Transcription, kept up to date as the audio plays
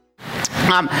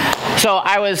So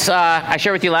I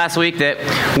shared with you last week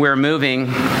that we're moving,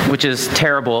 which is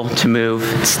terrible to move.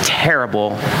 It's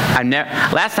terrible.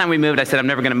 Last time we moved, I said I'm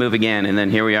never going to move again, and then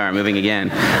here we are moving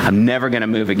again. I'm never going to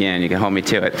move again. You can hold me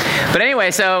to it. But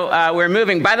anyway, so we're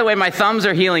moving. By the way, my thumbs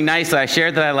are healing nicely. I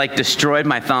shared that I destroyed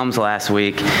my thumbs last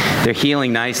week. They're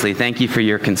healing nicely. Thank you for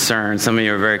your concern. Some of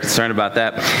you are very concerned about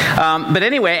that. But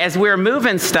anyway, as we were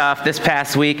moving stuff this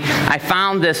past week, I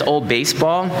found this old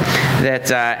baseball that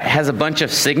has a bunch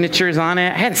of signatures on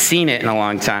it. I hadn't seen it in a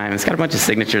long time. It's got a bunch of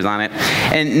signatures on it.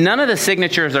 And none of the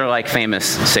signatures are like famous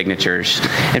signatures.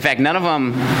 In fact, none of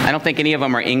them, I don't think any of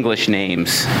them are English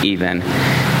names even.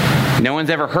 No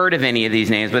one's ever heard of any of these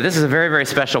names, but this is a very, very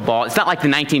special ball. It's not like the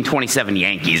 1927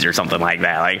 Yankees or something like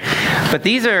that. But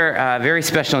these are very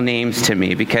special names to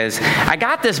me because I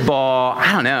got this ball,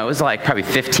 I don't know, it was like probably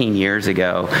 15 years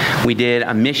ago. We did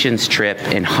a missions trip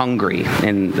in Hungary,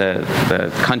 in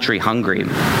the country Hungary.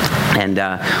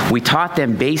 And we taught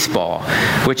them baseball,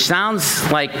 which sounds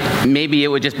like maybe it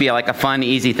would just be like a fun,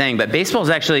 easy thing. But baseball is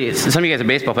actually, some of you guys are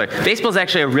baseball players, baseball is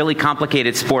actually a really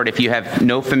complicated sport if you have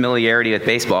no familiarity with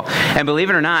baseball. And believe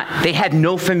it or not, they had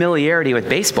no familiarity with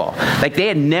baseball. Like they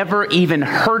had never even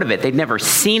heard of it. They'd never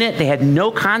seen it. They had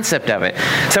no concept of it.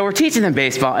 So we're teaching them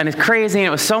baseball, and it's crazy, and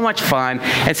it was so much fun.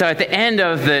 And so at the end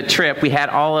of the trip, we had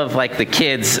all of the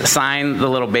kids sign the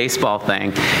little baseball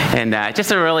thing. And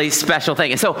just a really special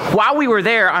thing. And so while we were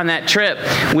there on that trip,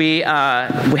 we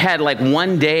had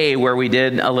one day where we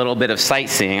did a little bit of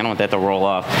sightseeing. I don't want that to roll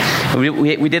off.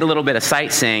 We did a little bit of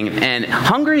sightseeing, and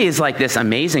Hungary is like this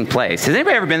amazing place. Has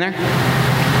anybody ever been there?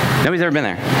 Nobody's ever been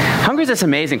there. Hungary's this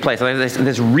amazing place. There's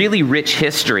this really rich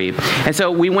history. And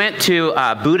so we went to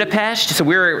Budapest. So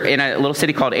we were in a little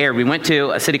city called Ered. We went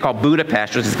to a city called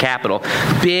Budapest, which is the capital.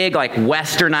 Big,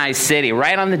 westernized city,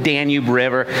 right on the Danube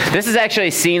River. This is actually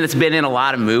a scene that's been in a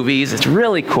lot of movies. It's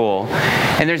really cool.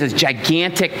 And there's this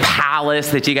gigantic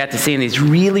palace that you got to see, and these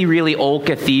really, really old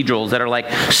cathedrals that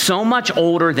are so much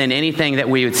older than anything that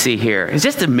we would see here. It's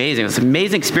just amazing. It's an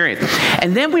amazing experience.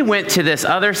 And then we went to this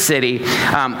other city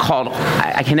called,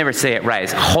 I can never say it right,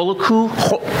 it's Holoku.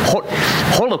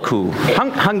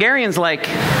 Hungarian's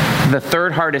the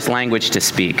third hardest language to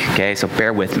speak, okay? So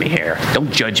bear with me here. Don't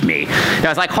judge me. No,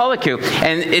 it's like Holoku,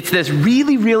 and it's this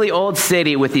really, really old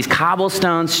city with these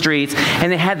cobblestone streets, and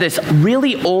they had this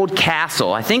really old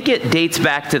castle. I think it dates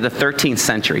back to the 13th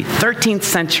century. 13th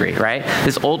century, right?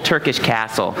 This old Turkish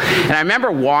castle. And I remember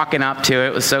walking up to it.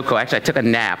 It was so cool. Actually, I took a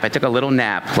nap. I took a little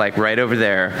nap, right over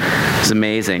there. It was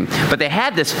amazing. But they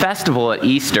had this festival at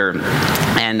Easter,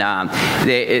 and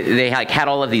they had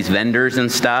all of these vendors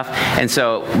and stuff. And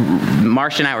so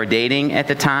Marcia and I were dating at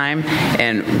the time,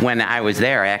 and when I was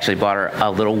there, I actually bought her a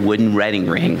little wooden wedding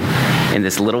ring in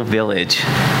this little village.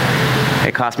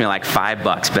 It cost me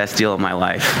 $5. Best deal of my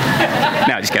life.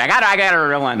 No, just kidding. I got her a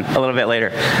real one a little bit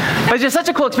later. But it's just such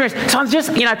a cool experience. So I'm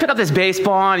just, I pick up this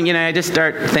baseball, and, I just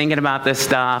start thinking about this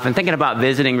stuff and thinking about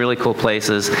visiting really cool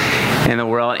places in the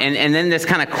world. And then this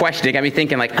kind of question, it got me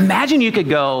thinking, imagine you could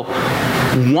go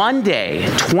one day,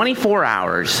 24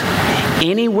 hours,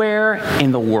 anywhere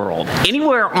in the world,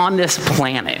 anywhere on this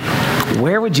planet.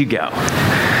 Where would you go?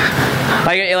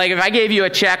 If I gave you a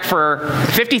check for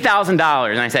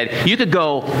 $50,000 and I said, you could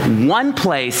go one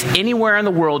place anywhere in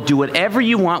the world, do whatever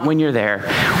you want when you're there,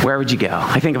 where would you go?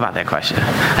 I think about that question.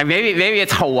 Maybe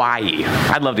it's Hawaii.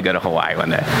 I'd love to go to Hawaii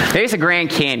one day. Maybe it's the Grand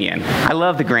Canyon. I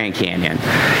love the Grand Canyon.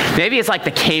 Maybe it's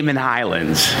the Cayman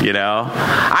Islands,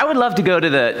 I would love to go to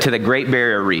the Great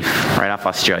Barrier Reef right off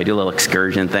Australia, do a little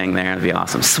excursion thing there. That'd be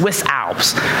awesome. Swiss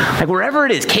Alps. Wherever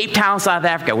it is, Cape Town, South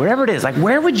Africa, wherever it is,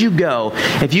 where would you go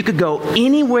if you could go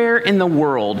anywhere in the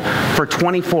world for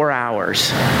 24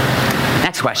 hours?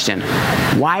 Next question.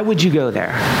 Why would you go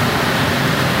there?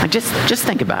 Just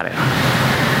think about it.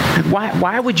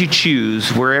 Why would you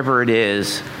choose wherever it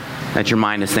is that your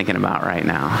mind is thinking about right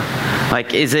now?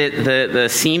 Is it the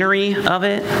scenery of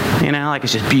it?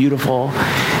 It's just beautiful.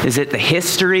 Is it the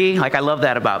history? I love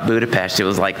that about Budapest. It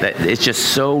was that it's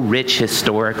just so rich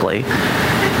historically.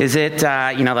 Is it,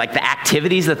 the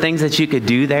activities, the things that you could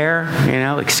do there,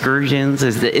 excursions?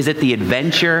 Is it the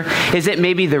adventure? Is it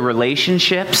maybe the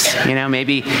relationships?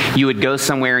 Maybe you would go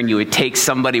somewhere and you would take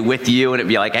somebody with you and it'd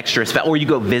be extra special, or you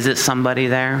go visit somebody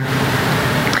there.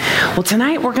 Well,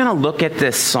 tonight we're going to look at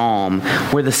this psalm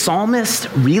where the psalmist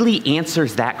really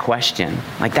answers that question.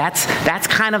 Like that's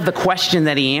kind of the question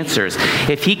that he answers.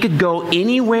 If he could go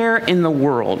anywhere in the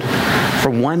world for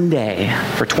one day,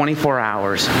 for 24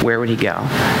 hours, where would he go?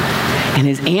 And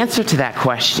his answer to that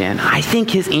question, I think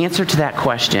his answer to that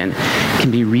question can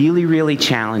be really, really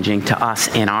challenging to us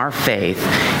in our faith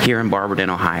here in Barberton,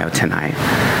 Ohio tonight.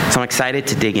 So I'm excited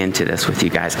to dig into this with you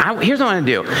guys. Here's what I want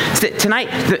to do. Tonight,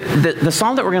 the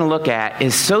psalm that we're going to look at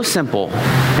is so simple.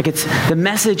 The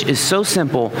message is so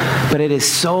simple, but it is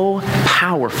so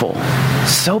powerful.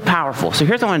 So powerful. So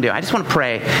here's what I want to do. I just want to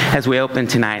pray as we open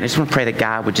tonight. I just want to pray that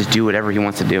God would just do whatever he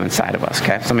wants to do inside of us,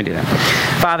 okay? So let me do that.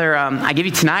 Father, I give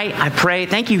you tonight, I pray,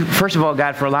 thank you, first of all,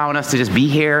 God, for allowing us to just be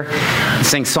here,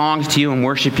 sing songs to you and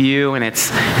worship you, and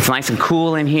it's nice and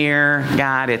cool in here,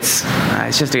 God. It's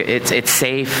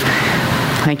safe.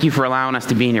 Thank you for allowing us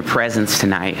to be in your presence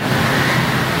tonight.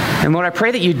 And Lord, I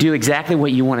pray that you do exactly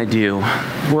what you want to do.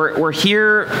 We're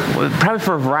here probably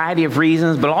for a variety of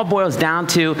reasons, but it all boils down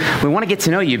to we want to get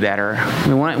to know you better.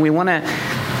 We want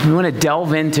to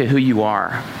delve into who you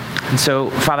are. And so,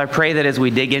 Father, I pray that as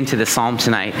we dig into the psalm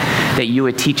tonight, that you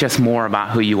would teach us more about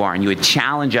who you are, and you would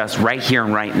challenge us right here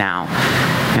and right now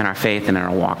in our faith and in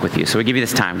our walk with you. So we give you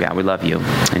this time, God. We love you.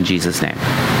 In Jesus' name,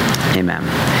 amen.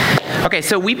 Okay,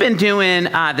 so we've been doing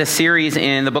this series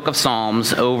in the book of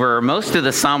Psalms over most of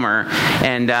the summer,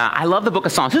 and I love the book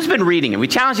of Psalms. Who's been reading it? We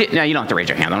challenge you. No, you don't have to raise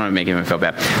your hand. I don't want to make anyone feel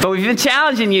bad. But we've been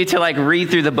challenging you to read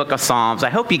through the book of Psalms.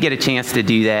 I hope you get a chance to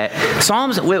do that.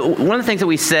 Psalms, one of the things that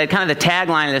we said, kind of the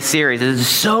tagline of this series, is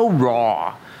so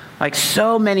raw. Like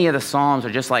so many of the Psalms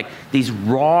are just like these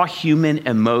raw human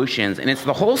emotions, and it's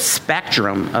the whole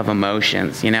spectrum of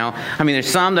emotions, you know? I mean,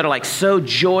 there's some that are like so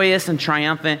joyous and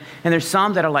triumphant, and there's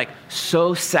some that are like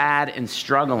so sad and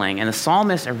struggling, and the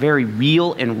psalmists are very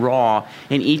real and raw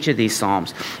in each of these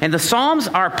Psalms. And the Psalms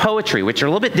are poetry, which are a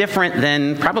little bit different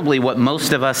than probably what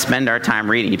most of us spend our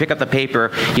time reading. You pick up the paper,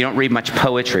 you don't read much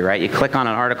poetry, right? You click on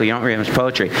an article, you don't read much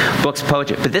poetry. Books,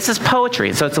 poetry. But this is poetry,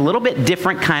 and so it's a little bit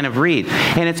different kind of read.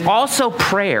 And it's also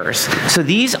prayers. So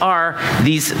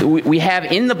we have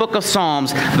in the book of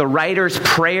Psalms the writer's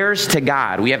prayers to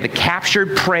God. We have the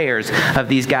captured prayers of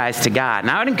these guys to God.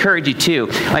 And I would encourage you too,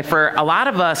 like for a lot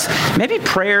of us, maybe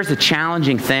prayer is a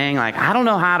challenging thing. Like, I don't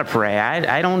know how to pray.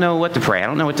 I don't know what to pray. I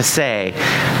don't know what to say.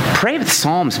 Pray the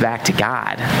Psalms back to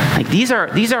God. Like these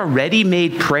are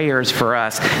ready-made prayers for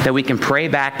us that we can pray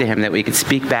back to him, that we can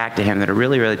speak back to him, that are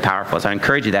really, really powerful. So I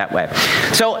encourage you that way.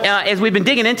 So as we've been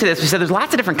digging into this, we said there's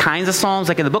lots of different kinds of Psalms.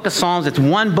 Like in the book of Psalms, it's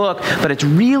one book, but it's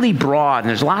really broad, and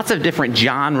there's lots of different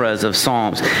genres of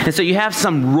Psalms. And so you have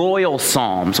some royal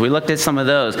Psalms. We looked at some of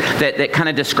those that kind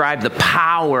of describe the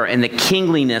power and the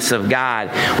kingliness of God.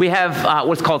 We have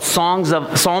what's called Psalms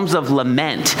of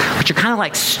Lament, which are kind of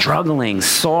like struggling,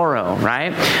 sorrow,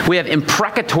 right? We have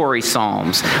imprecatory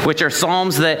Psalms, which are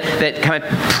Psalms that kind of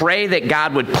pray that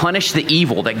God would punish the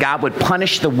evil, that God would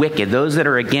punish the wicked, those that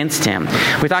are against him.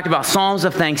 We talked about Psalms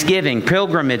of Thanksgiving,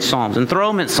 pilgrimage Psalms,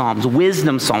 enthronement Psalms,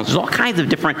 wisdom Psalms. There's all kinds of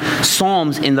different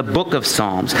Psalms in the book of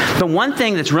Psalms. The one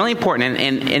thing that's really important,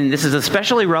 and this is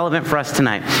especially relevant for us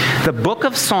tonight, the book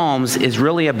of Psalms is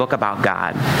really a book about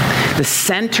God. The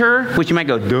center, which you might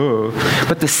go, duh,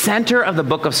 but the center of the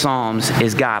book of Psalms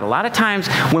is God. A lot of times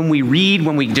when we read,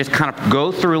 when we just kind of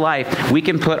go through life, we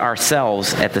can put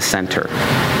ourselves at the center,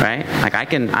 right? Like I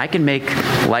can make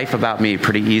life about me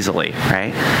pretty easily,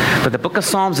 right? But the book of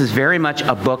Psalms is very much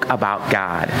a book about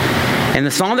God. And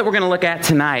the psalm that we're going to look at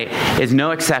tonight is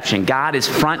no exception. God is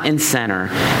front and center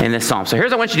in this psalm. So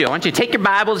here's what I want you to do. I want you to take your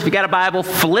Bibles. If you got a Bible,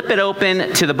 flip it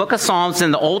open to the book of Psalms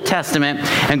in the Old Testament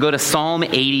and go to Psalm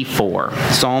 84.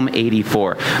 Psalm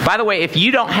 84. By the way, if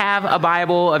you don't have a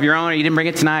Bible of your own, or you didn't bring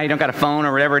it tonight, you don't got a phone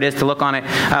or whatever it is to look on it,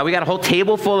 we got a whole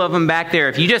table full of them back there.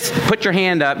 If you just put your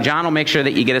hand up, John will make sure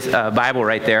that you get a Bible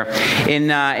right there. In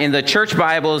the church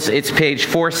Bibles, it's page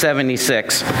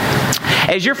 476.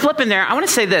 As you're flipping there, I want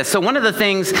to say this. So one of the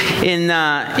things in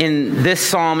this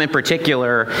psalm in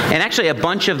particular, and actually a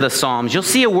bunch of the psalms, you'll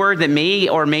see a word that may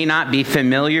or may not be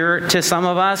familiar to some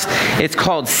of us. It's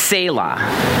called Selah.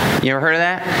 You ever heard of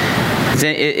that?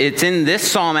 It's in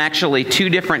this psalm actually 2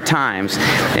 different times.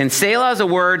 And Selah is a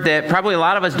word that probably a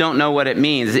lot of us don't know what it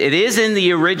means. It is in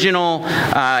the original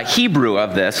Hebrew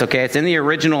of this, okay? It's in the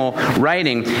original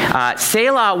writing.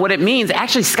 Selah, what it means,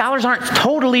 actually scholars aren't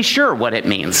totally sure what it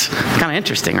means. Kind of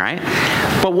interesting, right?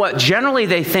 But what generally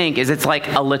they think is it's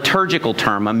like a liturgical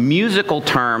term, a musical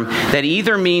term that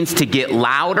either means to get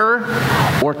louder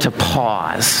or to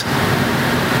pause.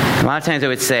 A lot of times I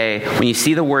would say, when you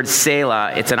see the word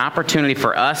Selah, it's an opportunity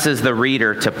for us as the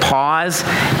reader to pause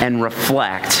and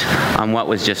reflect on what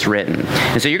was just written.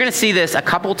 And so you're going to see this a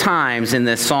couple times in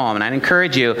this psalm, and I'd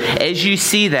encourage you, as you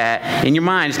see that in your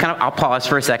mind, just I'll pause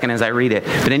for a second as I read it,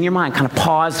 but in your mind, kind of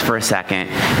pause for a second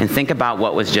and think about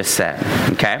what was just said,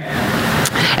 okay?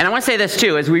 And I want to say this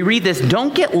too, as we read this,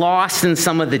 don't get lost in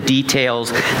some of the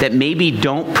details that maybe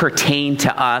don't pertain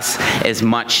to us as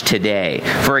much today.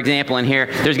 For example, in here,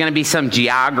 there's going to be some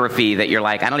geography that you're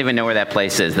like, I don't even know where that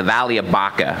place is. The Valley of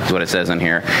Baca is what it says in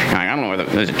here. You're like, I don't know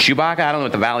where is it Chewbacca? I don't know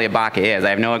what the Valley of Baca is. I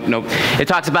have no. It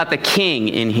talks about the king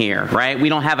in here, right? We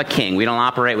don't have a king. We don't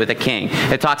operate with a king.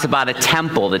 It talks about a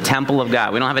temple, the temple of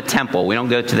God. We don't have a temple. We don't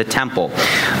go to the temple.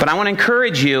 But I want to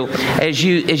encourage you, as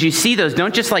you see those,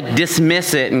 don't just like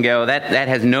dismiss it and go, that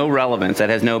has no relevance, that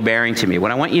has no bearing to me.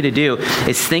 What I want you to do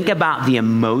is think about the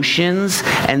emotions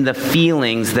and the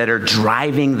feelings that are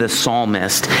driving the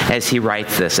psalmist as he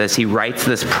writes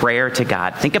this prayer to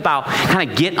God. Think about, kind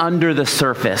of get under the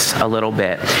surface a little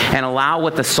bit and allow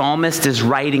what the psalmist is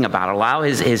writing about, allow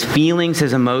his feelings,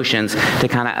 his emotions to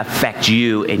kind of affect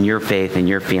you and your faith and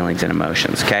your feelings and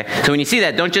emotions, okay? So when you see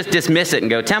that, don't just dismiss it and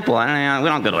go, temple, we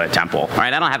don't go to a temple, all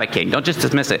right? I don't have a king. Don't just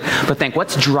dismiss it, but think,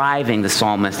 what's driving the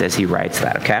psalmist as he writes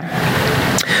that, okay?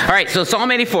 All right, so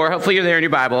Psalm 84, hopefully you're there in your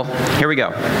Bible. Here we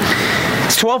go.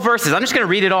 It's 12 verses. I'm just going to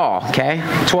read it all, okay?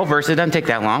 12 verses. It doesn't take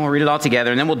that long. We'll read it all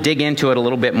together, and then we'll dig into it a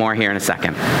little bit more here in a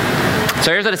second.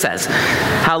 So here's what it says.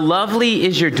 How lovely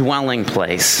is your dwelling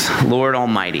place, Lord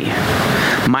Almighty.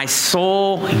 My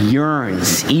soul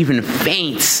yearns, even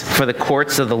faints, for the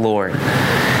courts of the Lord.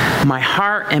 My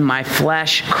heart and my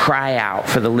flesh cry out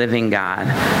for the living God.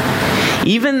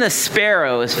 Even the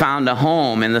sparrow has found a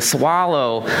home, and the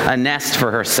swallow a nest for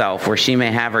herself, where she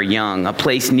may have her young, a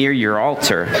place near your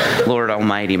altar, Lord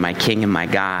Almighty, my King and my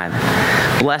God.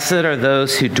 Blessed are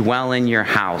those who dwell in your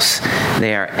house.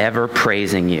 They are ever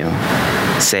praising you.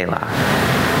 Selah.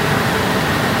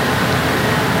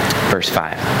 Verse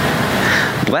 5.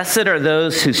 Blessed are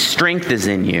those whose strength is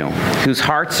in you, whose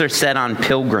hearts are set on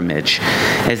pilgrimage.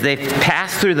 As they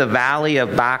pass through the valley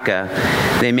of Baca,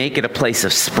 they make it a place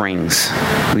of springs.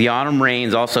 The autumn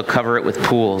rains also cover it with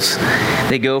pools.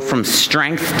 They go from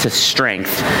strength to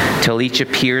strength till each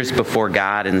appears before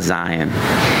God in Zion.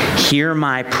 Hear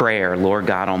my prayer, Lord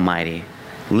God Almighty.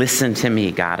 Listen to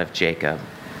me, God of Jacob.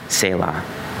 Selah.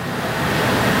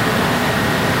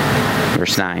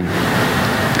 Verse 9.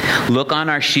 Look on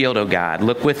our shield, O God.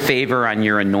 Look with favor on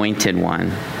your anointed one.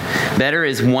 Better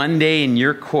is one day in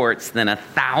your courts than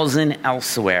 1,000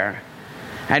 elsewhere.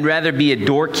 I'd rather be a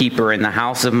doorkeeper in the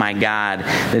house of my God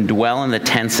than dwell in the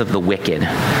tents of the wicked.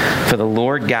 For the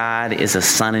Lord God is a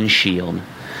sun and shield.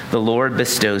 The Lord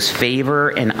bestows favor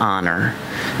and honor.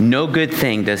 No good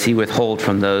thing does he withhold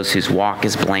from those whose walk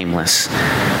is blameless.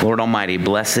 Lord Almighty,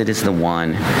 blessed is the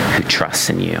one who trusts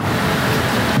in you.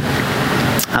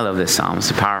 I love this psalm.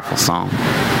 It's a powerful psalm.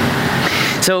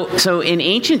 So in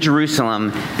ancient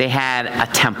Jerusalem, they had a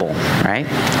temple, right?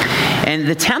 And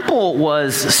the temple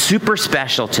was super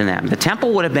special to them. The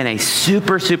temple would have been a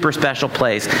super, super special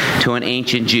place to an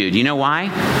ancient Jew. Do you know why?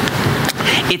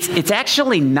 It's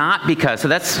actually not because, so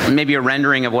that's maybe a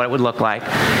rendering of what it would look like.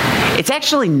 It's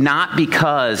actually not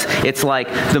because it's like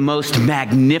the most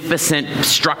magnificent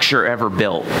structure ever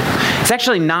built. It's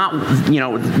actually not,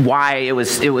 why it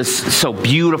was so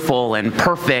beautiful and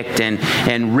perfect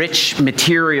and rich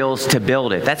materials to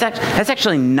build it. That's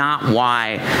actually not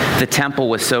why the temple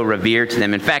was so revered to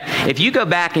them. In fact, if you go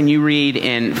back and you read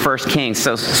in 1 Kings,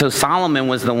 so Solomon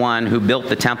was the one who built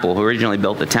the temple, who originally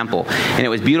built the temple, and it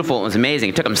was beautiful, it was amazing.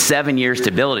 It took him 7 years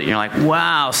to build it. You're like,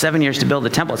 wow, 7 years to build the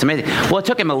temple. It's amazing. Well, it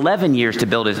took him 13 years to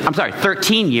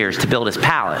build his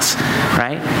palace,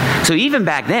 right? So even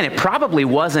back then, it probably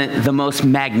wasn't the most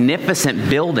magnificent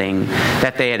building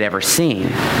that they had ever seen.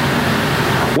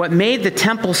 What made the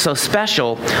temple so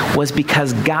special was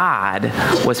because God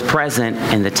was present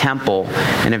in the temple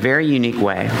in a very unique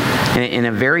way, in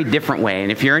a very different way.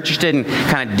 And if you're interested in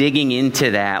kind of digging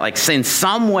into that, like in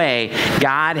some way,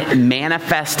 God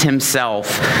manifests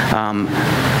himself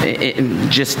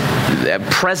just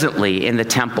presently in the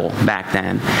temple back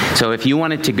then. So if you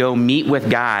wanted to go meet with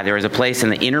God, there was a place in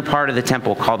the inner part of the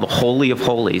temple called the Holy of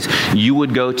Holies. You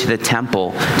would go to the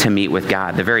temple to meet with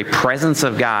God. The very presence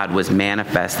of God was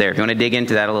manifest manifest there. If you want to dig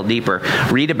into that a little deeper,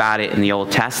 read about it in the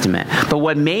Old Testament. But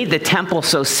what made the temple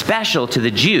so special to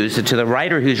the Jews, to the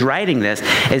writer who's writing this,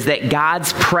 is that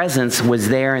God's presence was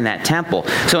there in that temple.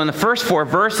 So in the first 4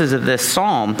 verses of this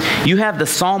psalm, you have the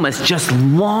psalmist just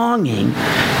longing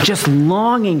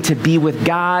to be with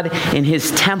God in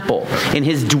his temple, in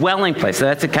his dwelling place. So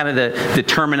that's kind of the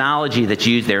terminology that's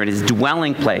used there, in his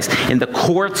dwelling place, in the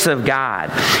courts of God.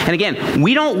 And again,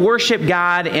 we don't worship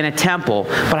God in a temple,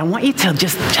 but I want you to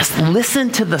just listen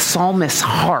to the psalmist's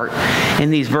heart in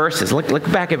these verses.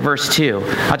 Look back at verse 2.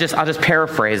 I'll just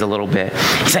paraphrase a little bit.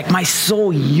 He's like, my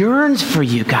soul yearns for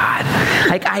you, God.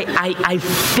 Like I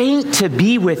faint to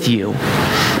be with you.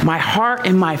 My heart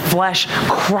and my flesh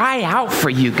cry out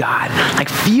for you, God. Like,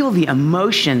 feel the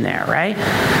emotion there, right?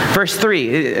 Verse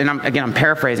 3, and I'm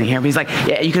paraphrasing here, but he's like,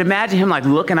 yeah, you can imagine him like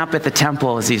looking up at the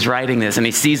temple as he's writing this, and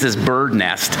he sees this bird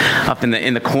nest up in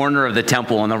the corner of the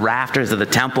temple, in the rafters of the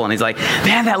temple, and he's like,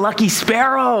 man, that lucky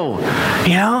sparrow,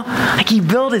 like he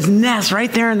built his nest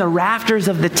right there in the rafters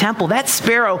of the temple. That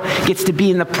sparrow gets to be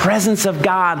in the presence of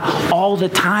God all the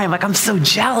time. Like, I'm so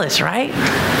jealous, right?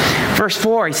 Verse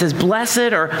 4, he says,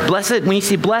 blessed, when you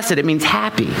see blessed, it means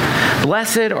happy.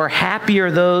 Blessed or happy are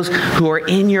those who are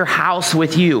in your house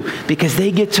with you, because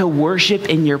they get to worship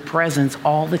in your presence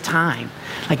all the time.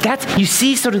 Like, you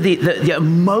see sort of the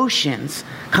emotions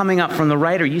coming up from the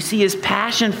writer. You see his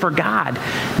passion for God.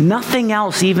 Nothing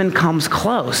else even comes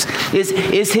close.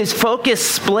 Is his focus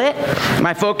split?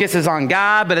 My focus is on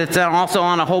God, but it's also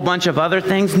on a whole bunch of other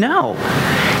things? No.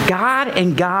 God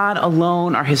and God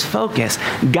alone are his focus.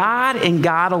 God and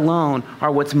God alone are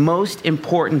what's most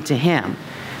important to him.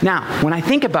 Now, when I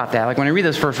think about that, like when I read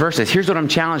those first verses, here's what I'm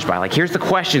challenged by. Like, here's the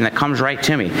question that comes right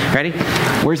to me. Ready?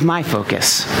 Where's my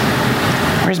focus?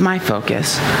 Where's my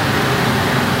focus?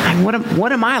 And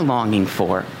what am I longing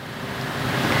for?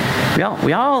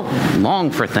 We all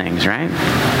long for things, right?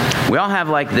 We all have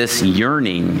like this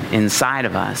yearning inside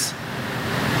of us.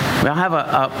 We all have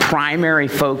a primary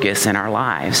focus in our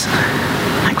lives.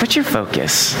 Like, what's your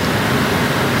focus?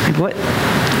 Like,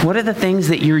 what are the things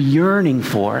that you're yearning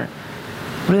for?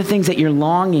 What are the things that you're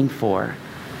longing for?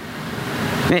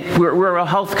 We're a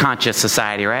health-conscious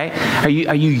society, right? Are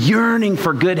you yearning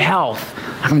for good health?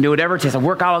 I'm going to do whatever it takes. I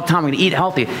work all the time. I'm going to eat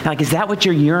healthy. Like, is that what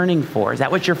you're yearning for? Is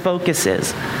that what your focus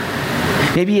is?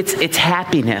 Maybe it's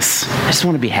happiness. I just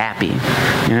want to be happy,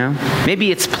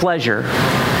 Maybe it's pleasure.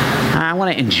 I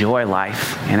want to enjoy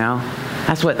life,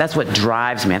 That's what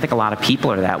drives me. I think a lot of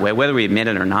people are that way, whether we admit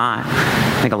it or not.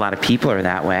 I think a lot of people are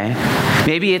that way.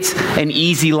 Maybe it's an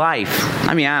easy life.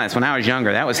 I'll be honest, when I was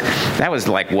younger, that was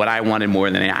like what I wanted more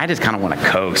than anything. I just kind of want to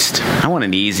coast. I want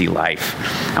an easy life.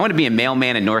 I want to be a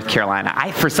mailman in North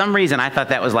Carolina. For some reason, I thought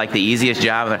that was like the easiest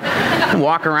job.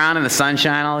 Walk around in the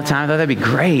sunshine all the time. I thought that'd be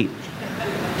great.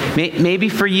 Maybe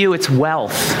for you, it's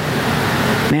wealth.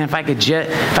 Man, I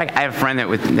have a friend that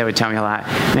would tell me a lot,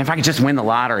 man, if I could just win the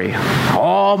lottery,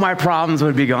 all my problems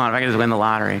would be gone if I could just win the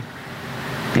lottery.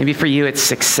 Maybe for you, it's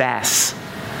success.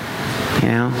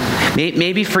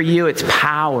 Maybe for you, it's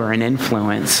power and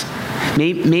influence.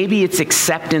 Maybe it's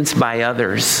acceptance by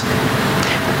others.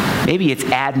 Maybe it's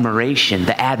admiration,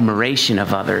 the admiration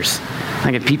of others.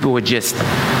 Like, if people would just,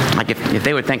 like, if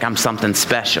they would think I'm something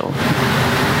special.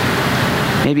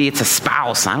 Maybe it's a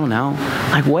spouse. I don't know.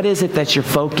 Like, what is it that's your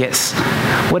focus?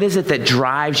 What is it that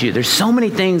drives you? There's so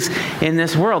many things in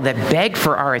this world that beg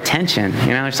for our attention.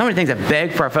 There's so many things that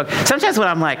beg for our focus. Sometimes when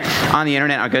I'm like on the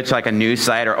internet, I'll go to like a news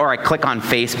site or I click on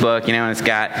Facebook, and it's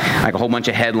got like a whole bunch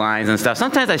of headlines and stuff.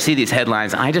 Sometimes I see these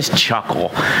headlines and I just chuckle,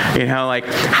 like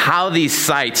how these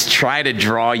sites try to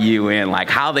draw you in, like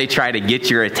how they try to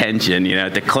get your attention,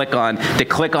 to click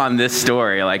on this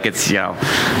story, like it's,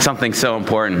 something so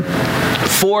important.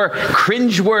 4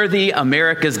 cringeworthy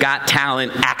America's Got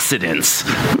Talent accidents.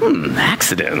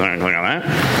 Accident. Look at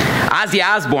that. Ozzy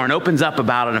Osbourne opens up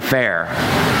about an affair.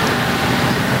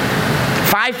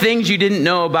 5 things you didn't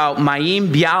know about Mayim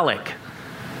Bialik.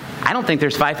 I don't think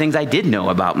there's 5 things I did know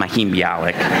about Mayim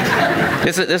Bialik.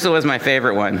 This was my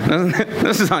favorite one.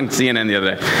 This is on CNN the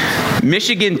other day.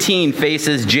 Michigan teen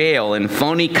faces jail in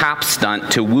phony cop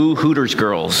stunt to woo Hooters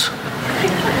girls.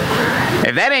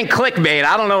 If that ain't clickbait,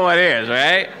 I don't know what is,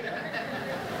 right?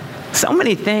 So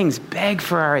many things beg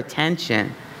for our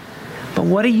attention. But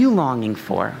what are you longing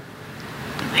for?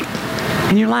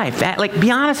 In your life?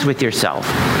 Be honest with yourself.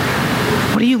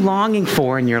 What are you longing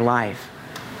for in your life?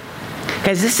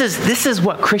 Guys, this is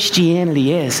what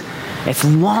Christianity is. It's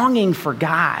longing for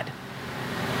God.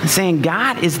 And saying,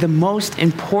 God is the most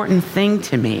important thing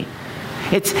to me.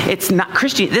 It's not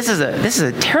Christian. This is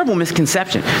a terrible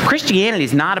misconception. Christianity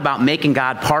is not about making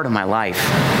God part of my life.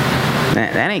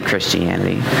 That ain't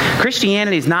Christianity.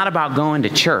 Christianity is not about going to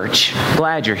church.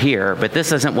 Glad you're here, but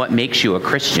this isn't what makes you a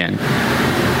Christian.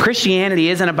 Christianity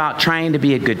isn't about trying to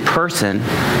be a good person.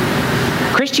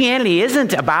 Christianity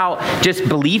isn't about just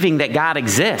believing that God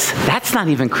exists. That's not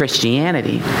even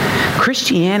Christianity.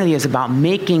 Christianity is about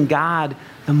making God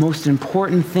the most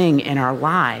important thing in our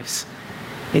lives.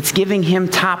 It's giving him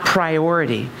top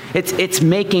priority. It's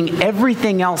making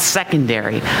everything else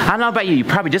secondary. I don't know about you. You're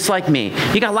probably just like me.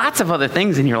 You got lots of other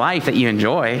things in your life that you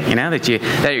enjoy,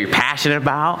 that you're passionate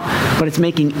about, but it's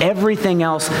making everything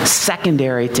else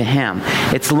secondary to him.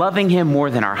 It's loving him more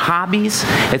than our hobbies.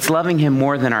 It's loving him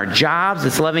more than our jobs.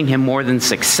 It's loving him more than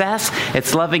success.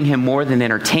 It's loving him more than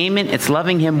entertainment. It's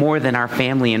loving him more than our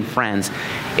family and friends.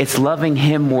 It's loving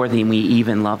him more than we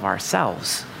even love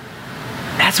ourselves.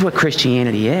 That's what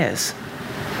Christianity is.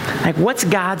 Like, what's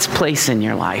God's place in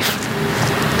your life?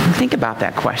 Think about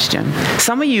that question.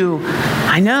 Some of you,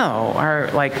 I know, are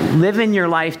like living your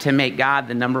life to make God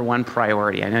the number one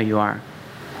priority. I know you are.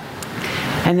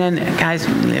 And then, guys,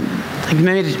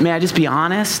 may I just be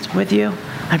honest with you?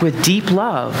 Like, with deep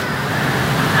love,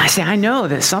 I know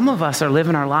that some of us are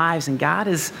living our lives and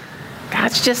God's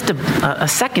just a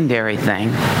secondary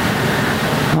thing.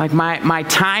 Like my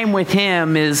time with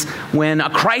him is when a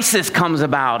crisis comes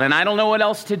about and I don't know what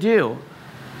else to do.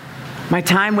 My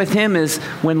time with him is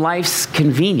when life's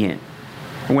convenient,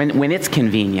 when it's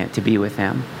convenient to be with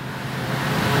him.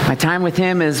 My time with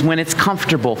him is when it's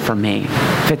comfortable for me,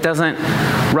 if it doesn't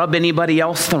rub anybody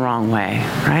else the wrong way,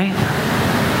 right?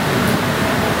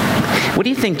 What do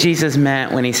you think Jesus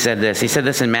meant when he said this? He said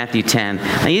this in Matthew 10.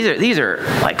 Now, these are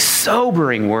like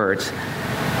sobering words.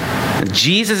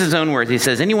 Jesus' own words. He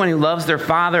says, anyone who loves their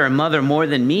father or mother more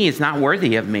than me is not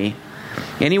worthy of me.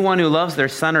 Anyone who loves their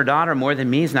son or daughter more than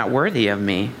me is not worthy of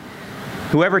me.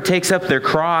 Whoever takes up their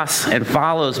cross and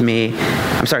follows me,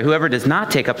 whoever does not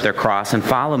take up their cross and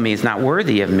follow me is not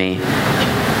worthy of me.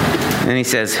 And he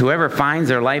says, whoever finds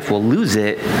their life will lose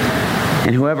it,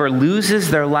 and whoever loses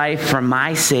their life for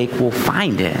my sake will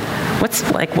find it.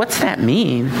 What's that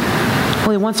mean?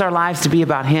 Well, he wants our lives to be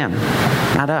about him,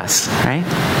 not us, right?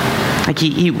 Like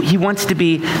he wants to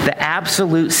be the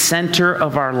absolute center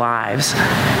of our lives.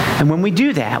 And when we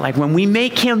do that, like when we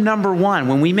make him number one,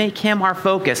 when we make him our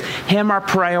focus, him our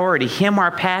priority, him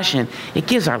our passion, it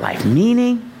gives our life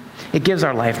meaning. It gives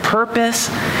our life purpose.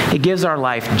 It gives our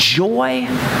life joy.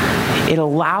 It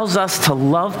allows us to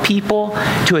love people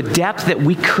to a depth that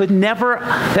we could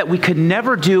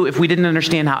never do if we didn't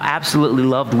understand how absolutely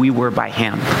loved we were by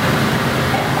him.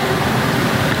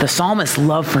 The psalmist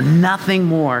loved for nothing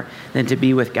more than to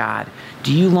be with God.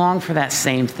 Do you long for that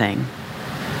same thing?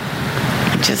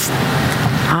 Just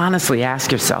honestly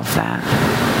ask yourself that.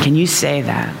 Can you say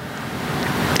that?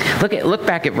 Look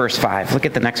back at verse 5. Look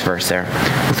at the next verse there.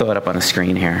 We'll throw it up on the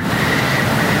screen here.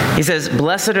 He says,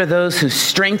 blessed are those whose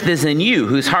strength is in you,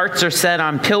 whose hearts are set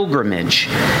on pilgrimage.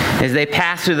 As they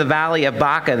pass through the valley of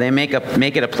Baca, they make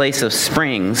it a place of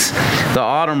springs. The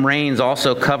autumn rains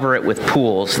also cover it with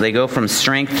pools. They go from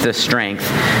strength to strength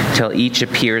till each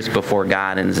appears before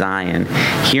God in Zion.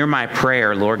 Hear my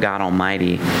prayer, Lord God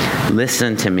Almighty.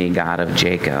 Listen to me, God of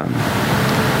Jacob.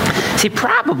 See,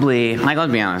 probably,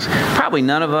 let's be honest, probably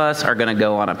none of us are going to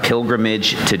go on a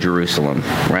pilgrimage to Jerusalem,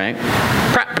 right?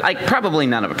 Probably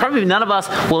none of it. Probably none of us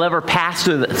will ever pass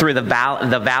through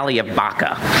the valley of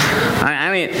Baca.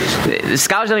 I mean,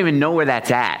 scholars don't even know where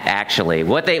that's at, actually.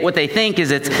 What they think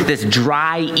is it's this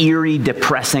dry, eerie,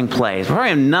 depressing place.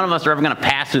 Probably none of us are ever going to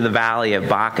pass through the valley of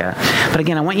Baca. But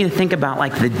again, I want you to think about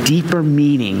the deeper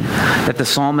meaning that the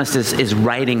psalmist is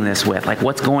writing this with,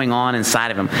 what's going on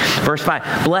inside of him. Verse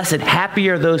 5, blessed, happy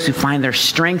are those who find their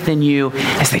strength in you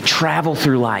as they travel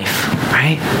through life,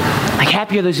 right?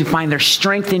 Happy are those who find their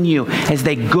strength in you as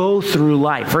they go through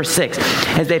life. Verse 6,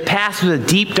 as they pass through the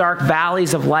deep, dark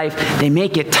valleys of life, they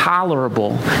make it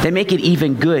tolerable. They make it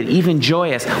even good, even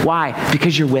joyous. Why?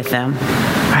 Because you're with them,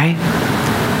 right?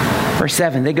 Verse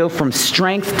 7, they go from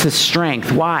strength to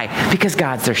strength. Why? Because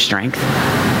God's their strength.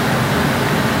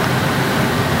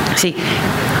 See,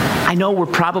 I know we're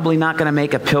probably not going to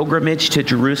make a pilgrimage to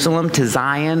Jerusalem, to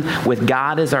Zion, with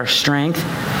God as our strength,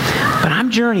 but I'm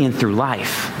journeying through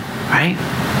life, right?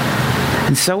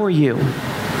 And so are you.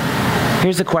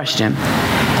 Here's the question.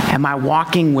 Am I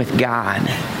walking with God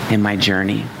in my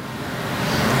journey?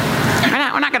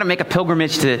 We're not going to make a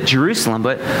pilgrimage to Jerusalem,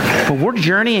 but we're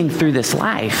journeying through this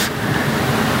life.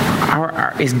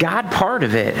 Is God part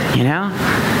of it,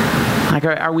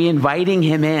 Are we inviting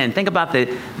him in? Think about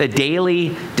the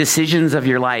daily decisions of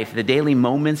your life, the daily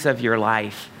moments of your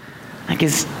life.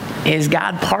 Is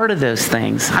God part of those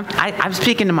things? I'm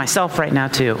speaking to myself right now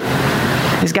too.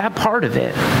 Is God part of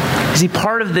it? Is he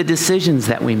part of the decisions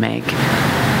that we make?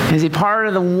 Is he part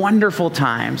of the wonderful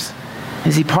times?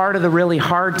 Is he part of the really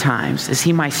hard times? Is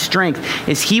he my strength?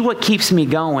 Is he what keeps me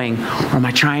going, or am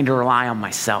I trying to rely on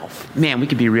myself? Man, we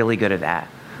could be really good at that.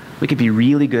 We could be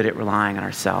really good at relying on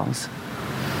ourselves.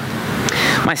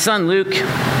 My son Luke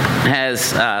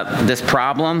has this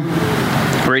problem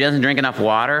where he doesn't drink enough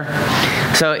water.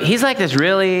 So he's like this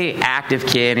really active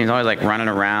kid. He's always like running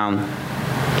around.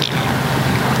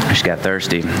 I just got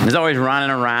thirsty. He's always running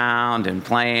around and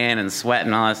playing and sweating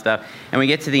and all that stuff. And we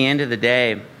get to the end of the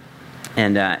day,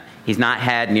 and he's not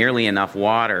had nearly enough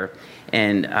water.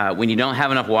 And when you don't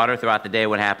have enough water throughout the day,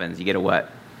 what happens? You get a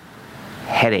what?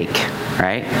 Headache,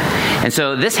 right? And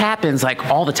so this happens like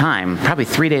all the time, probably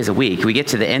 3 days a week. We get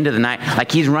to the end of the night,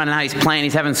 like he's running out, he's playing,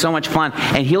 he's having so much fun,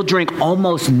 and he'll drink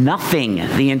almost nothing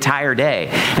the entire day.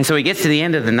 And so he gets to the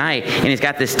end of the night, and he's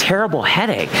got this terrible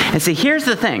headache. And see, here's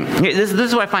the thing. This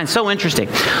is what I find so interesting.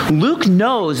 Luke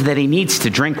knows that he needs to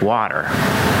drink water.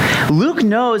 Luke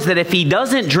knows that if he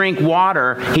doesn't drink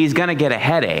water, he's going to get a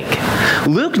headache.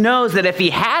 Luke knows that if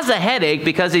he has a headache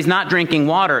because he's not drinking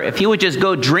water, if he would just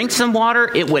go drink some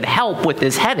water, it would help with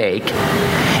his headache.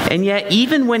 And yet,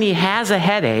 even when he has a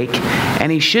headache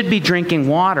and he should be drinking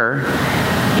water,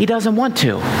 he doesn't want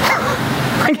to.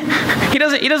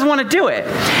 He doesn't want to do it.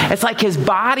 It's like his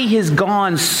body has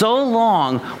gone so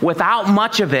long without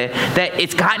much of it that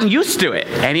it's gotten used to it.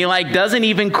 And he like doesn't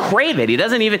even crave it.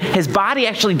 His body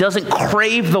actually doesn't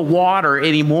crave the water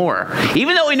anymore.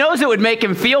 Even though he knows it would make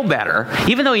him feel better,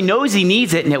 even though he knows he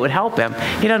needs it and it would help him,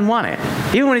 he doesn't want it.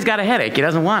 Even when he's got a headache, he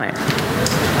doesn't want it.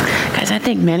 Guys, I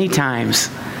think many times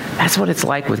that's what it's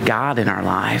like with God in our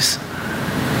lives.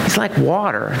 He's like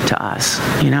water to us,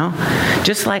 you know?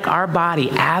 Just like our body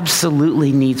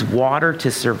absolutely needs water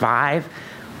to survive,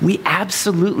 we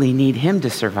absolutely need him to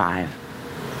survive.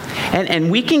 And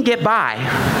we can get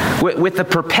by with a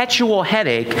perpetual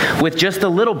headache with just a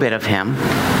little bit of him,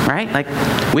 right?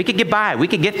 Like, we could get by. We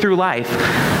could get through life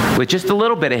with just a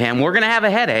little bit of him. We're going to have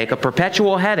a headache, a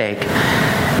perpetual headache.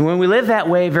 And when we live that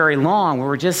way very long,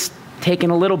 we're just taking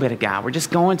a little bit of God. We're just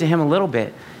going to him a little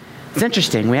bit. It's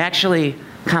interesting. We actually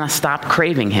kind of stop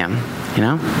craving him, you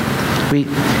know?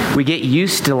 We get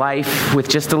used to life with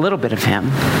just a little bit of him.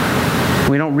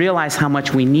 We don't realize how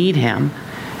much we need him,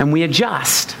 and we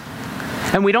adjust.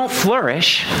 And we don't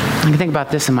flourish. I can think about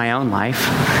this in my own life.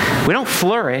 We don't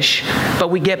flourish,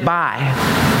 but we get by.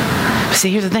 But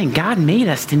see, here's the thing. God made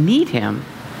us to need him.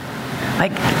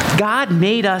 Like, God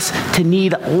made us to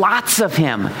need lots of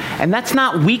him. And that's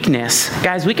not weakness.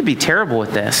 Guys, we could be terrible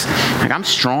with this. Like, I'm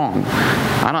strong.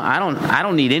 I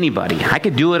don't need anybody. I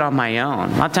could do it on my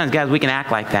own. A lot of times, guys, we can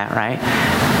act like that, right?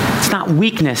 It's not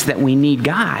weakness that we need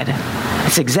God.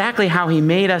 It's exactly how he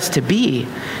made us to be,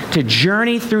 to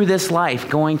journey through this life,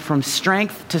 going from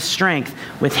strength to strength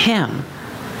with him.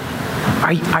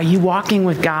 Are you walking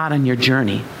with God on your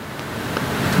journey?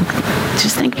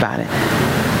 Just think about it.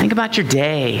 Think about your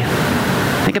day.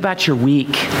 Think about your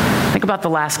week. Think about the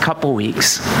last couple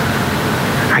weeks.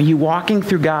 Are you walking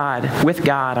through God, with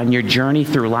God on your journey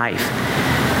through life?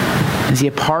 Is he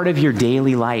a part of your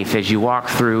daily life as you walk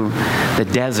through the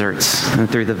deserts and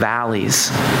through the valleys?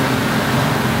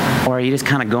 Or are you just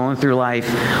kind of going through life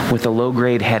with a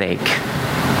low-grade headache?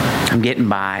 I'm getting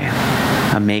by.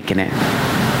 I'm making it.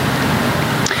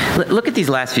 Look at these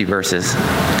last few verses.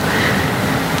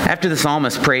 After the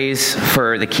psalmist prays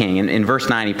for the king, in verse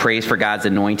 9, he prays for God's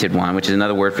anointed one, which is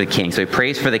another word for the king. So he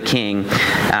prays for the king.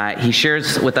 He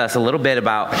shares with us a little bit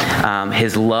about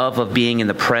his love of being in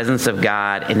the presence of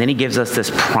God, and then he gives us this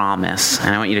promise.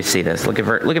 And I want you to see this. Look at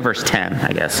verse 10,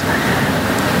 I guess.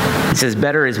 It says,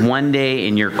 "Better is one day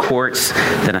in your courts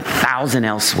than 1,000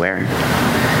 elsewhere."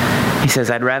 He says,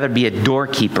 "I'd rather be a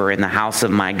doorkeeper in the house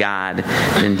of my God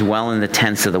than dwell in the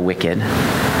tents of the wicked.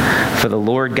 For the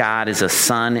Lord God is a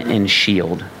sun and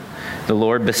shield. The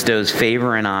Lord bestows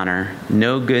favor and honor.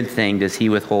 No good thing does he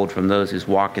withhold from those whose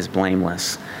walk is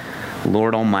blameless.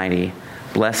 Lord Almighty,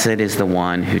 blessed is the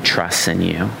one who trusts in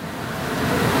you."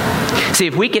 See,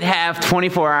 if we could have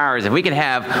 24 hours, if we could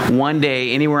have one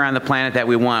day anywhere on the planet that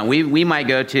we want, we might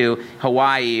go to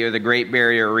Hawaii or the Great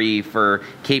Barrier Reef or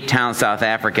Cape Town, South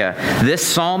Africa. This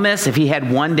psalmist, if he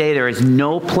had one day, there is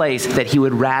no place that he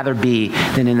would rather be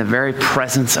than in the very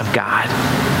presence of God.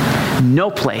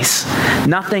 No place.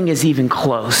 Nothing is even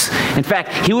close. In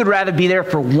fact, he would rather be there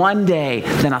for one day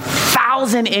than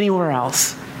 1,000 anywhere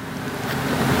else.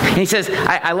 And he says,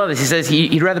 I love this. He says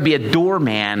he'd rather be a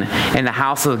doorman in the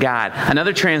house of God.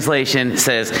 Another translation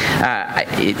says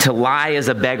to lie as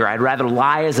a beggar. I'd rather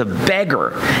lie as a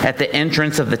beggar at the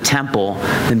entrance of the temple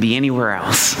than be anywhere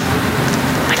else.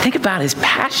 Like, about his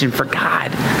passion for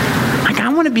God. Like, I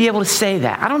want to be able to say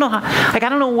that. I don't know how, like, I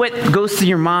don't know what goes through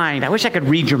your mind. I wish I could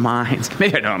read your minds.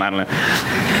 Maybe I don't know.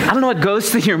 I don't know what goes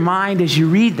through your mind as you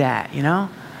read that, you know?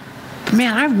 But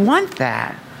man, I want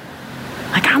that.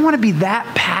 Like, I want to be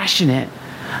that passionate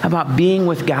about being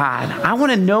with God. I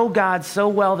want to know God so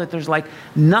well that there's like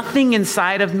nothing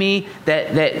inside of me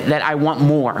that I want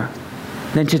more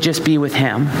than to just be with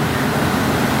him.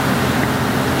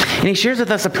 And he shares with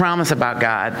us a promise about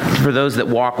God for those that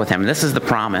walk with him. This is the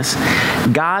promise.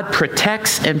 God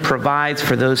protects and provides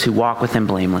for those who walk with him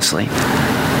blamelessly.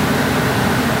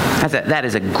 That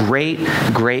is a great,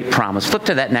 great promise. Flip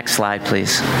to that next slide,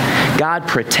 please. God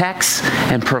protects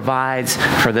and provides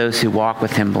for those who walk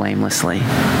with him blamelessly.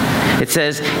 It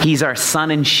says he's our sun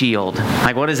and shield.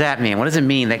 Like, what does that mean? What does it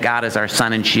mean that God is our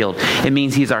sun and shield? It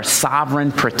means he's our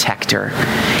sovereign protector.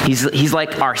 He's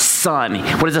like our sun.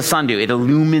 What does the sun do? It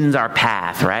illumines our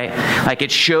path, right? Like,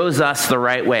 it shows us the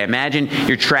right way. Imagine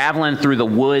you're traveling through the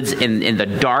woods in the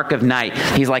dark of night.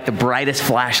 He's like the brightest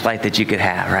flashlight that you could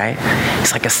have, right?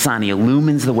 He's like a sun. He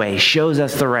illumines the way, shows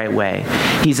us the right way.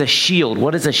 He's a shield.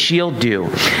 What does a shield do?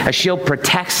 A shield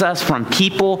protects us from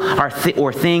people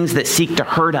or things that seek to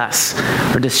hurt us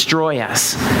or destroy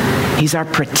us. He's our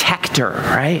protector,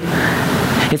 right?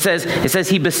 It says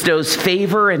he bestows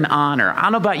favor and honor. I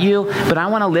don't know about you, but I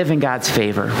want to live in God's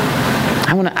favor.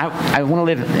 I want to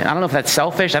live. I don't know if that's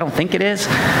selfish. I don't think it is.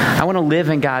 I want to live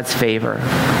in God's favor.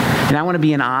 And I want to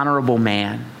be an honorable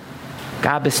man.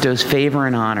 God bestows favor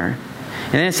and honor.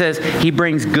 And then it says, he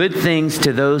brings good things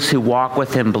to those who walk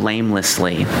with him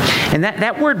blamelessly. And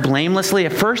that word blamelessly,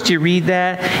 at first you read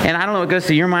that, and I don't know what goes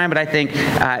through your mind, but I think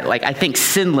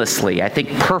sinlessly, I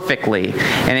think perfectly.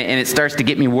 And it starts to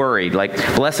get me worried. Like,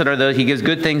 blessed are those, he gives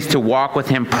good things to walk with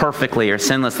him perfectly or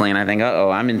sinlessly. And I think,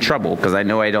 I'm in trouble because I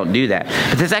know I don't do that.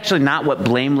 But that's actually not what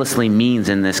blamelessly means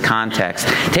in this context.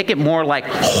 Take it more like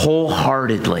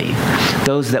wholeheartedly.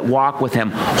 Those that walk with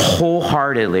him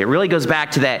wholeheartedly. It really goes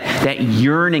back to that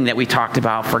yearning that we talked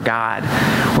about for God,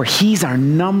 where he's our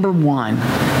number one.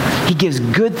 He gives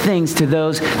good things to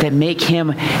those that make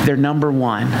him their number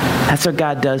one. That's what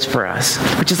God does for us,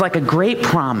 which is like a great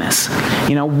promise.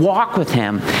 You know, walk with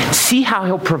him. See how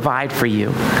he'll provide for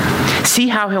you. See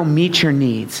how he'll meet your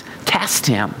needs. Test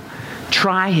him.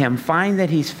 Try him. Find that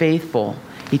he's faithful.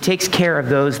 He takes care of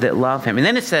those that love him. And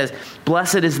then it says,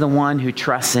 blessed is the one who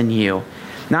trusts in you.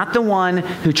 Not the one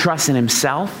who trusts in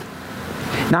himself.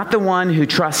 Not the one who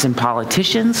trusts in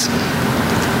politicians.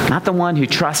 Not the one who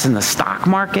trusts in the stock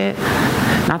market.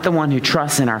 Not the one who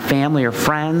trusts in our family or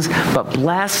friends. But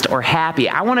blessed or happy.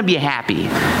 I want to be happy.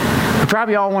 We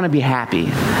probably all want to be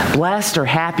happy. Blessed or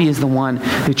happy is the one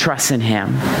who trusts in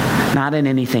him. Not in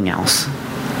anything else.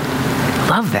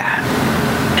 Love that.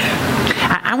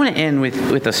 I want to end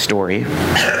with a story.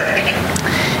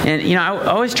 And, you know, I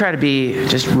always try to be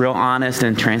just real honest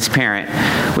and transparent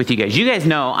with you guys. You guys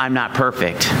know I'm not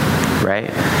perfect, right?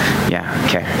 Yeah,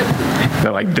 okay.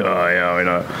 They're like, duh, yeah, we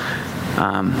know.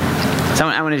 So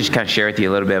I want to just kind of share with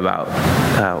you a little bit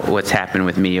about what's happened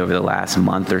with me over the last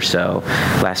month or so,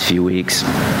 last few weeks.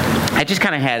 I just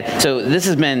kind of so this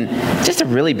has been just a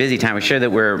really busy time. We're sure that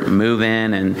we're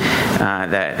moving, and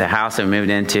the house that we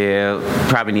moved into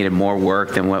probably needed more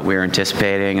work than what we were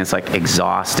anticipating. It's like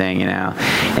exhausting, you know.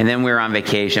 And then we were on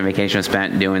vacation. Vacation was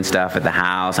spent doing stuff at the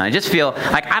house. And I just feel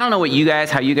like, I don't know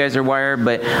how you guys are wired,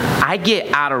 but I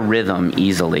get out of rhythm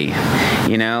easily.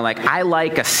 You know, like, I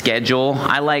like a schedule.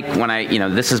 I like when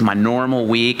this is my normal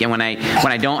week. And when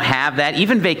I don't have that,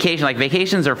 even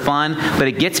vacations are fun, but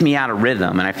it gets me out of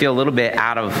rhythm. And I feel a little bit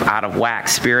out of whack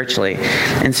spiritually.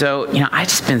 And so, you know, I've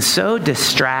just been so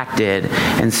distracted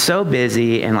and so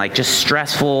busy and like just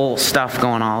stressful stuff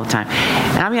going on all the time.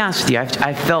 And I'll be honest with you,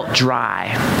 I felt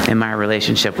dry in my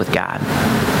relationship with God.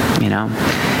 You know,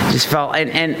 just felt,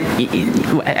 and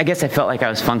I guess I felt like I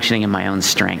was functioning in my own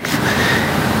strength.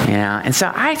 Yeah, and so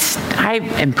I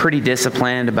am pretty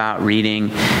disciplined about reading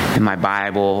in my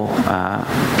Bible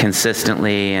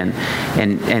consistently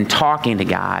and talking to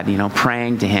God, you know,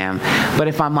 praying to him. But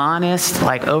if I'm honest,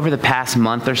 like over the past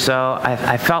month or so,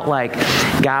 I felt like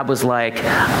God was like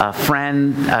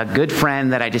a good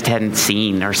friend that I just hadn't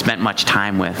seen or spent much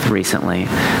time with recently.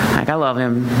 Like, I love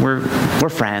him. We're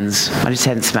friends. I just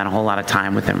hadn't spent a whole lot of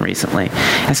time with him recently.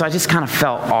 And so I just kind of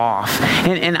felt off.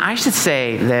 And I should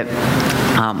say that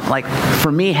like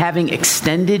for me, having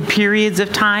extended periods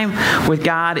of time with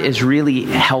God is really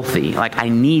healthy. Like I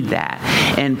need that.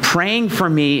 And praying for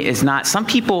me is not,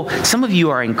 some of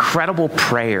you are incredible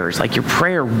prayers, like you're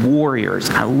prayer warriors.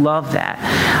 I love that.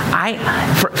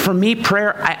 For me,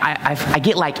 prayer, I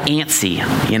get like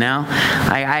antsy, you know?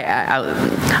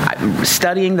 I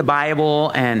studying the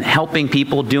Bible and helping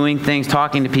people, doing things,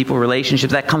 talking to people,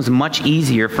 relationships, that comes much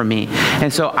easier for me.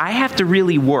 And so I have to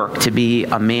really work to be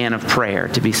a man of prayer,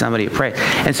 to be somebody who prays.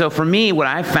 And so for me, what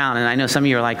I've found, and I know some of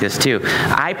you are like this too,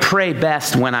 I pray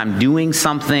best when I'm doing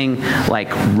something like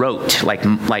rote, like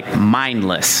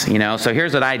mindless, you know? So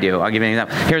here's what I do. I'll give you an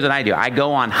example. Here's what I do. I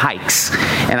go on hikes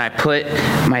and I put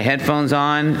my headphones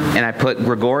on and I put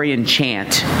Gregorian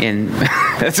chant in.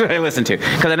 That's what I listen to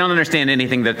because I don't understand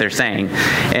anything that they're saying.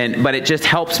 But it just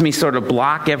helps me sort of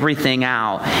block everything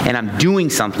out, and I'm doing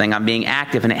something, I'm being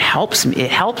active, and it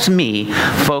helps me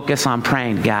focus on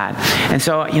praying to God. And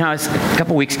so, you know, a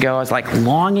couple weeks ago, I was like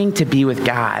longing to be with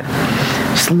God,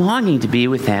 just longing to be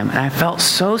with Him. And I felt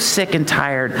so sick and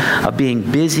tired of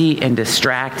being busy and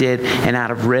distracted and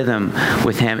out of rhythm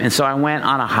with Him. And so I went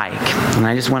on a hike, and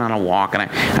I just went on a walk, and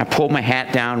I pulled my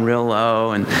hat down real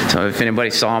low, and so if anybody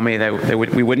saw me,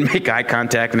 we wouldn't make eye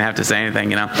contact and have to say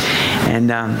anything, you know.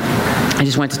 And I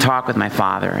just went to talk with my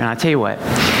father. And I'll tell you what,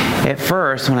 at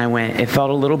first when I went, it felt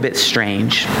a little bit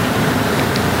strange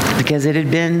because it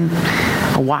had been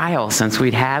a while since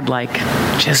we'd had like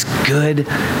just good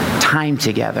time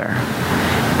together.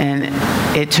 And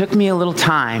it took me a little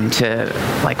time to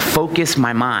like focus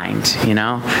my mind, you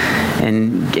know,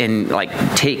 and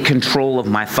like take control of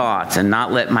my thoughts and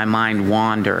not let my mind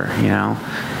wander, you know.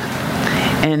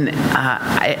 And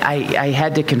I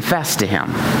had to confess to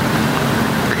Him.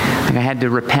 Like I had to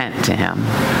repent to Him.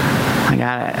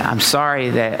 I'm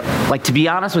sorry that, like, to be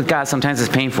honest with God, sometimes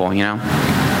it's painful, you know.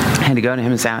 I had to go to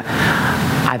Him and say,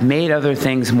 I've made other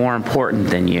things more important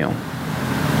than you.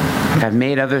 I've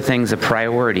made other things a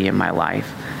priority in my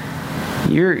life.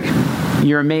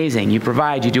 You're amazing. You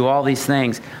provide, you do all these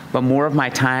things, but more of my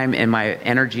time and my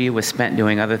energy was spent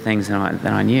doing other things than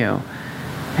on you.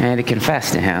 And I had to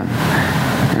confess to Him.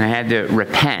 And I had to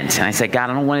repent. And I said, God,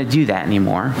 I don't want to do that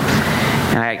anymore.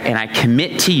 And I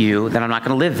commit to you that I'm not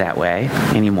going to live that way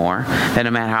anymore. That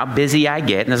no matter how busy I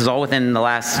get, and this is all within the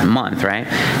last month, right?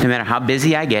 No matter how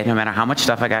busy I get, no matter how much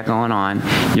stuff I got going on,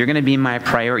 you're going to be my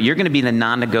priority. You're going to be the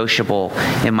non-negotiable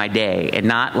in my day, and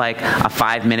not like a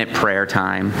 5-minute prayer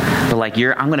time, but like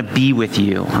I'm going to be with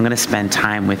you. I'm going to spend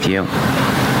time with you.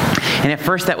 And at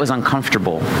first that was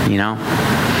uncomfortable, you know,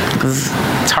 because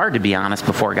it's hard to be honest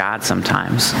before God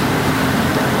sometimes.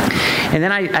 And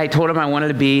then I told Him I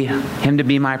wanted Him to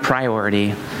be my priority.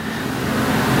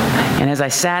 And as I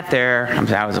sat there,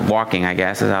 I was walking, I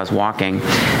guess, the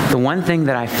one thing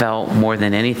that I felt more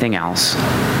than anything else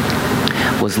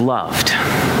was loved.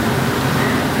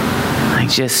 Like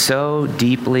just so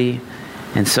deeply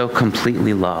and so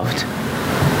completely loved.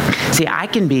 See, I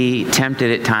can be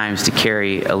tempted at times to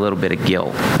carry a little bit of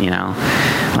guilt, you know?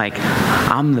 Like,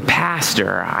 I'm the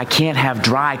pastor. I can't have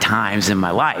dry times in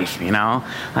my life, you know?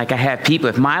 Like, I have people.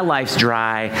 If my life's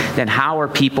dry, then how are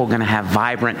people going to have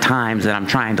vibrant times that I'm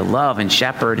trying to love and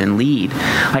shepherd and lead?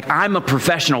 Like, I'm a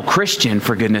professional Christian,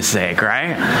 for goodness sake,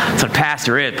 right? That's what a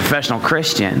pastor is, professional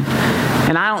Christian.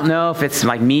 And I don't know if it's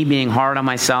like me being hard on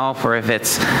myself or if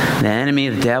it's the enemy,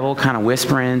 the devil, kind of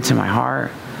whispering into my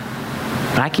heart.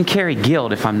 But I can carry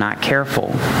guilt if I'm not careful.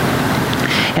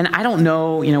 And I don't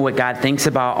know, you know, what God thinks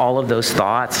about all of those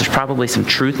thoughts. There's probably some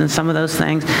truth in some of those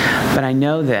things. But I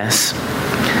know this.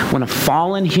 When a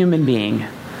fallen human being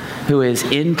who is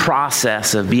in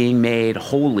process of being made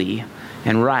holy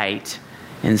and right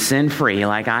and sin-free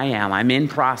like I am, I'm in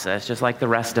process just like the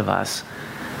rest of us.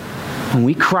 When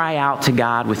we cry out to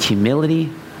God with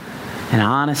humility and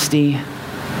honesty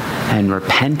and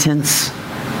repentance,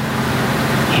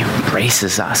 He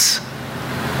embraces us.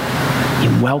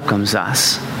 He welcomes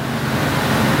us.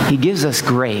 He gives us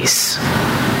grace.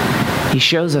 He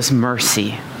shows us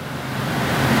mercy.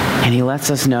 And He lets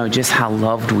us know just how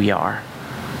loved we are.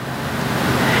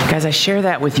 Guys, I share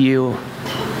that with you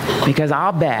because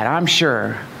I'll bet, I'm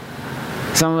sure,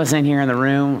 some of us in here in the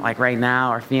room, like right now,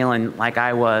 are feeling like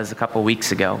I was a couple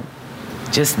weeks ago.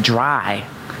 Just dry,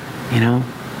 you know?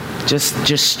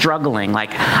 Just struggling,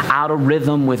 like out of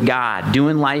rhythm with God,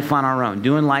 doing life on our own,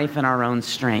 doing life in our own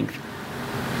strength.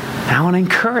 And I want to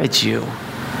encourage you,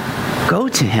 go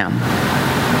to Him.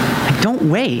 Like, don't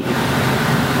wait.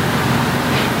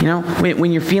 You know,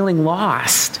 when you're feeling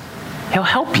lost, He'll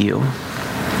help you.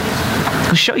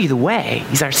 He'll show you the way.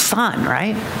 He's our Son,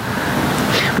 right?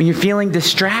 When you're feeling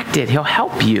distracted, He'll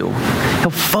help you. He'll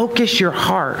focus your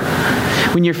heart.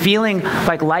 When you're feeling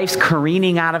like life's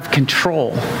careening out of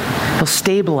control, He'll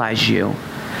stabilize you.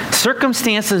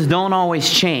 Circumstances don't always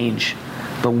change,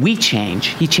 but we change.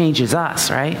 He changes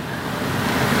us, right?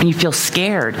 When you feel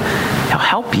scared, He'll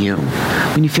help you.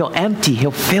 When you feel empty,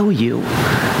 He'll fill you.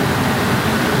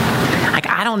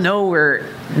 I don't know where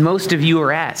most of you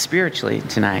are at spiritually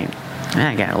tonight.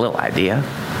 I got a little idea.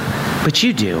 But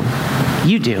you do.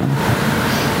 You do.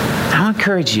 I'll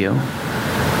encourage you.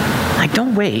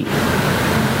 Don't wait.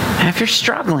 And if you're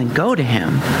struggling, go to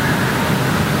Him.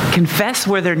 Confess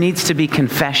where there needs to be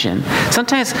confession.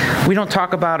 Sometimes we don't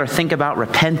talk about or think about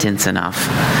repentance enough.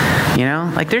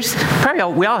 There's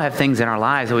probably we all have things in our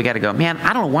lives that we got to go, man,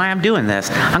 I don't know why I'm doing this.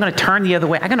 I'm going to turn the other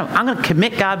way. I'm going to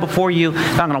commit God before you.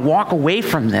 I'm going to walk away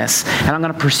from this, and I'm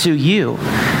going to pursue you.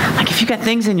 If you got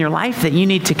things in your life that you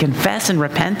need to confess and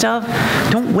repent of,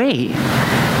 don't wait.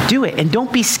 Do it. And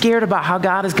don't be scared about how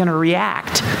God is going to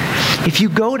react. If you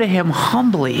go to Him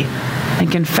humbly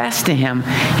and confess to Him,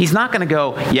 He's not going to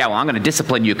go, yeah, well, I'm going to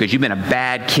discipline you because you've been a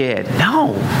bad kid.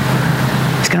 No.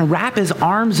 He's going to wrap His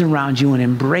arms around you and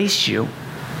embrace you.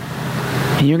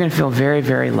 And you're going to feel very,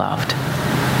 very loved.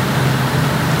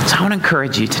 So I want to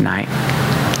encourage you tonight.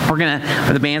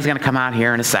 The band's going to come out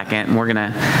here in a second, and we're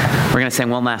going to sing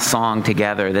one last song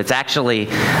together. That's actually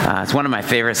it's one of my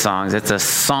favorite songs. It's a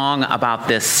song about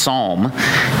this psalm.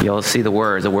 You'll see the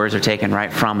words. The words are taken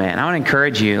right from it. And I want to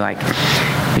encourage you,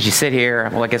 as you sit here,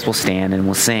 well, I guess we'll stand and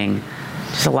we'll sing.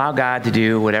 Just allow God to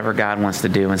do whatever God wants to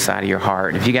do inside of your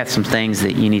heart. If you got some things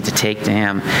that you need to take to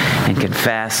Him and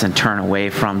confess and turn away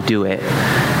from, do it.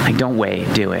 Don't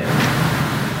wait. Do it.